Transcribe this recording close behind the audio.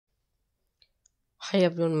Hi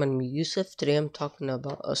everyone, my name is Yusuf. Today I'm talking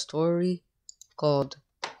about a story called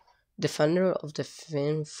Defender of the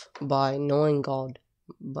Faith by Knowing God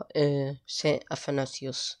by Saint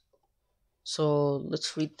Athanasius. So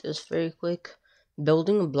let's read this very quick.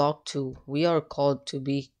 Building block 2. We are called to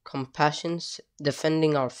be compassions,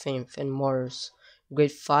 defending our faith and morals.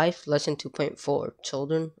 Grade 5, lesson 2.4,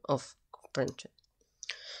 Children of Comprehension.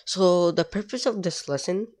 So the purpose of this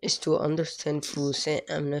lesson is to understand through Saint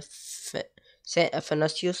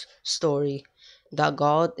Athanasius' story that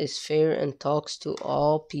God is fair and talks to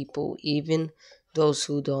all people, even those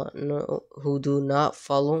who do not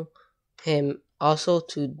follow him. Also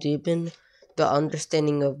to deepen the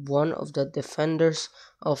understanding of one of the defenders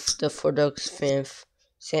of the Orthodox faith,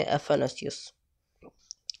 Saint Athanasius.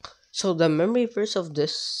 So the memory verse of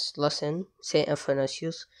this lesson, Saint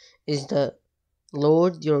Athanasius, is the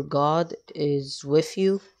Lord your God is with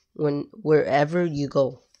you wherever you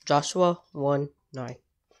go. Joshua 1:9.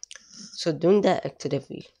 So doing that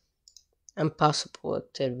activity, impossible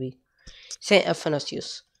activity. Saint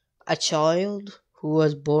Athanasius, a child who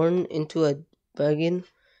was born into a pagan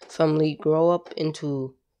family, grow up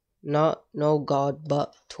into not know God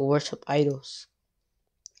but to worship idols.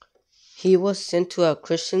 He was sent to a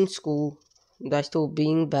Christian school that still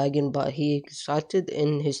being pagan, but he excited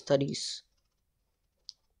in his studies.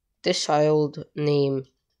 This child name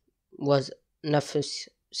was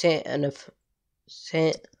Saint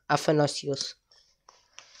Athanasius.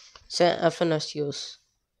 Saint Athanasius.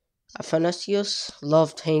 Athanasius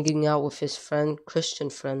loved hanging out with his Christian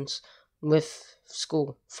friends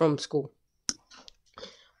from school.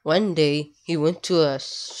 One day, he went to a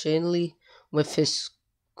shindig with his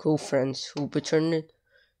school friends who pretended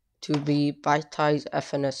to be baptized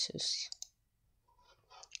Athanasius.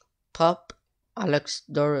 Pope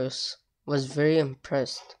Alexandros was very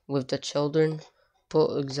impressed with the children, but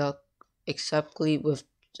exactly with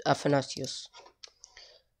Athanasius.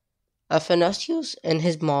 Athanasius and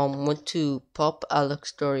his mom went to Pope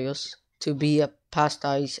Alexandros to be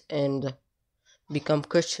baptized and become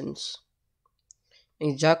Christians.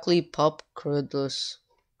 Exactly, Pope Cyrillus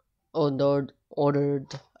ordered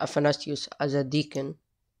Athanasius as a deacon.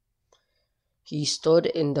 He stood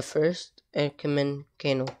in the first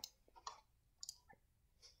ecumenical.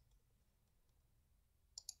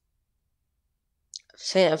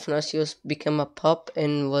 Saint Athanasius became a pope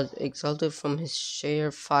and was exalted from his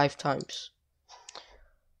chair 5 times.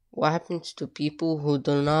 What happens to people who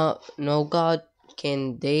do not know God?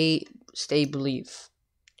 Can they stay believe?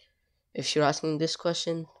 If you're asking this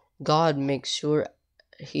question, God makes sure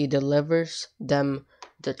he delivers them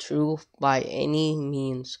the truth by any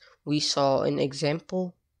means. We saw an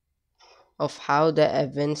example of how the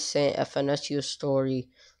events Saint Athanasius' story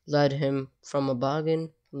led him from a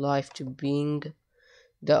pagan life to being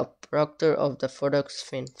the proctor of the Orthodox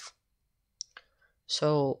faith.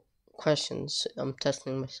 So, questions. I'm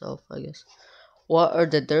testing myself, I guess. What are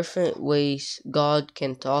the different ways God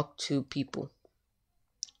can talk to people?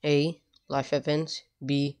 A. Life events.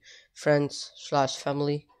 B.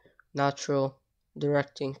 Friends/family. Natural.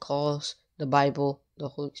 Directing calls. The Bible. The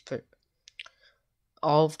Holy Spirit.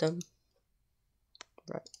 All of them?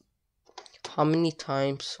 Right. How many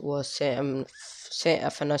times was Saint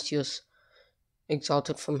Athanasius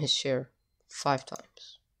exalted from his chair? 5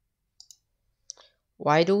 times.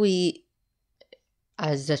 Why do we,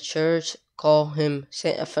 as the church, call him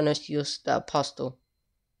Saint Athanasius the Apostle?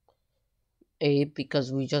 A.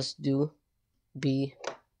 Because we just do. B.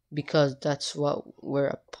 Because that's what we're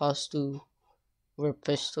apostle.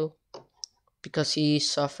 Because he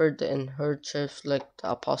suffered and heard church like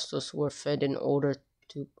the apostles were fed in order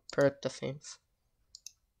to perfect the faith.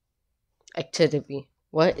 Activity.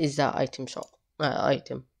 What is that item?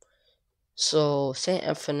 So Saint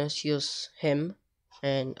Athanasius hymn,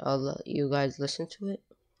 and I'll let you guys listen to it.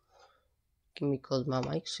 Let me close my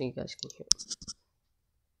mic so you guys can hear it.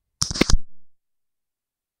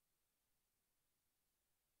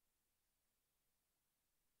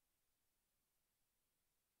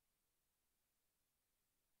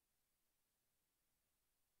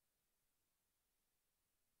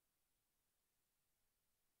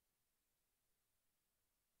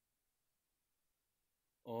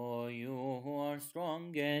 O you who are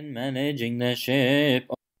strong in managing the ship,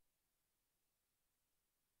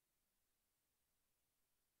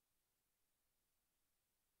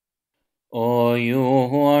 O you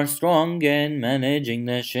who are strong in managing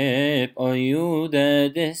the ship, O you the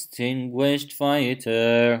distinguished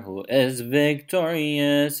fighter who is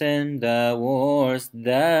victorious in the wars,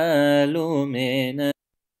 the luminous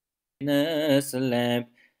lamp,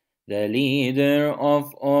 The leader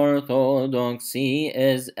of Orthodoxy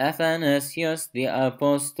is Athanasius the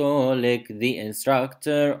Apostolic, the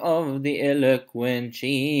instructor of the eloquent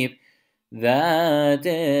sheep, that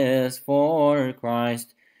is for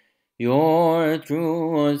Christ. Your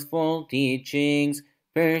truthful teachings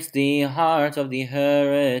pierce the hearts of the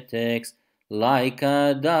heretics like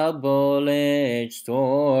a double-edged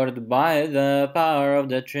sword by the power of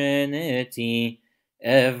the Trinity.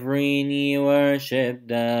 Every knee worshipped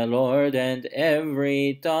the Lord, and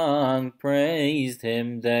every tongue praised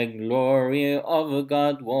him. The glory of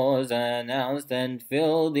God was announced and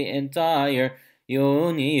filled the entire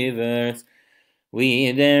universe.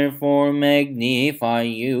 We therefore magnify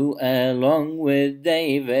you along with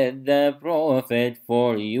David the prophet,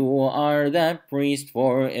 for you are the priest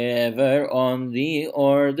forever on the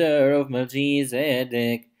order of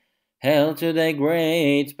Melchizedek. Hail to the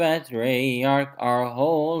great patriarch, our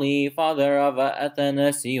holy father of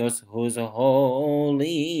Athanasius, whose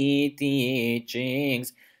holy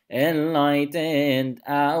teachings enlightened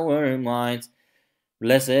our minds.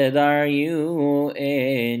 Blessed are you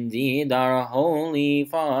indeed, our holy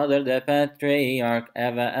father, the patriarch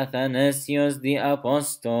of Athanasius the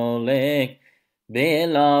Apostolic,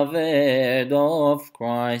 beloved of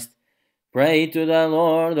Christ. Pray to the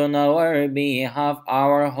Lord on our behalf,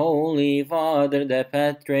 our holy father, the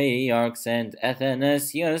patriarch Saint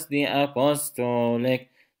Athanasius the Apostolic,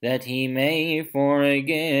 that he may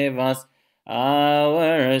forgive us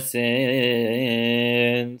our sins.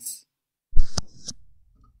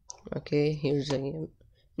 Okay, here's a hymn.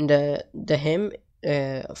 The hymn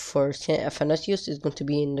for Saint Athanasius is going to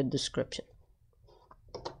be in the description.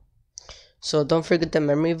 So don't forget the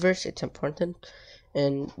memory verse, it's important.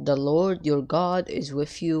 And the Lord your God is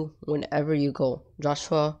with you whenever you go.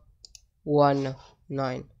 Joshua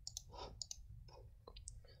 1:9.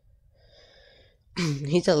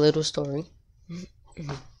 Here's a little story.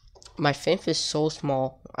 My faith is so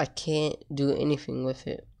small, I can't do anything with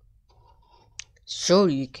it. Sure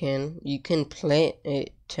you can. You can plant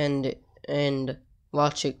it, tend it, and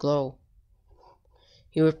watch it grow.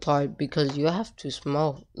 He replied, because you have too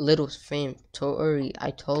small, little faith to worry.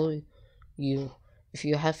 I told you, if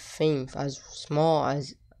you have faith as small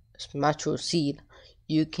as a mustard seed,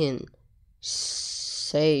 you can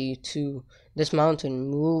say to this mountain,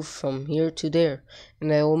 move from here to there, and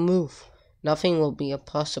it will move. Nothing will be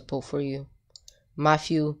impossible for you.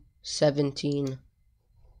 Matthew 17:20.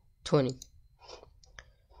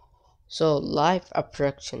 So, life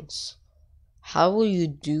attractions. How will you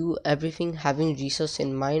do everything having Jesus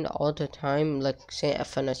in mind all the time, like Saint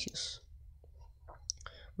Athanasius?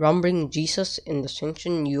 Remembering Jesus in the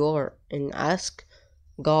situation you are and ask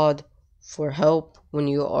God for help when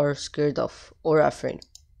you are scared of or afraid.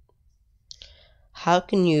 How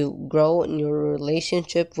can you grow in your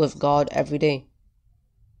relationship with God every day?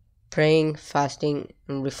 Praying, fasting,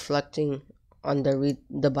 and reflecting on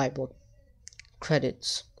the Bible.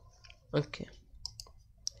 Credits. Okay.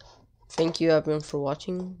 Thank you everyone for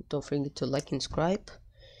watching. Don't forget to like and subscribe.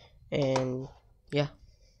 And yeah,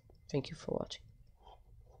 thank you for watching.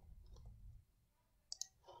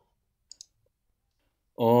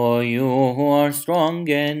 O you who are strong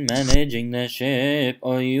in managing the ship,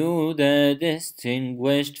 O you the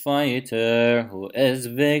distinguished fighter, who is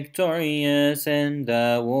victorious in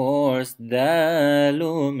the wars, the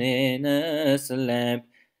luminous lamp.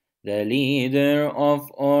 The leader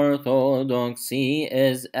of Orthodoxy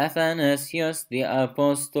is Athanasius the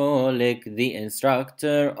Apostolic, the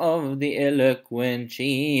instructor of the eloquent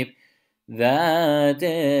sheep, that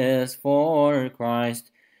is for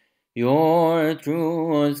Christ. Your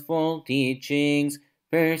truthful teachings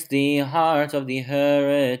pierce the hearts of the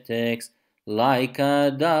heretics like a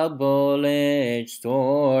double-edged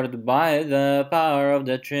sword by the power of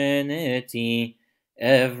the Trinity.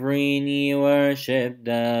 Every knee worshipped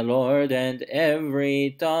the Lord, and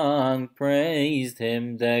every tongue praised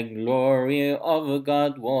him. The glory of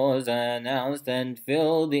God was announced and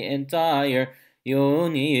filled the entire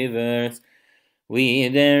universe. We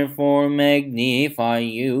therefore magnify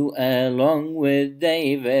you along with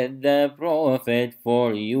David the prophet,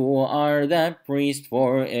 for you are the priest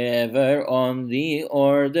forever on the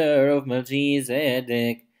order of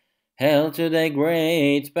Melchizedek. Hail to the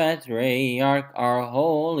great patriarch, our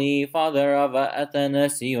holy father of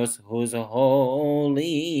Athanasius, whose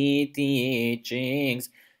holy teachings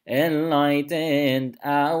enlightened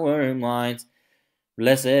our minds.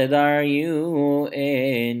 Blessed are you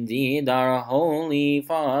indeed, our holy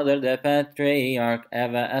father, the patriarch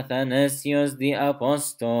of Athanasius the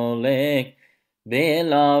Apostolic,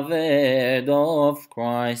 beloved of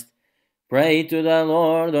Christ. Pray to the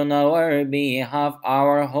Lord on our behalf,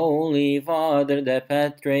 our Holy Father, the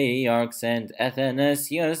Patriarch, Saint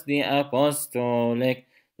Athanasius the Apostolic,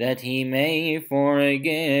 that he may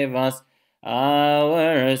forgive us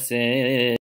our sins.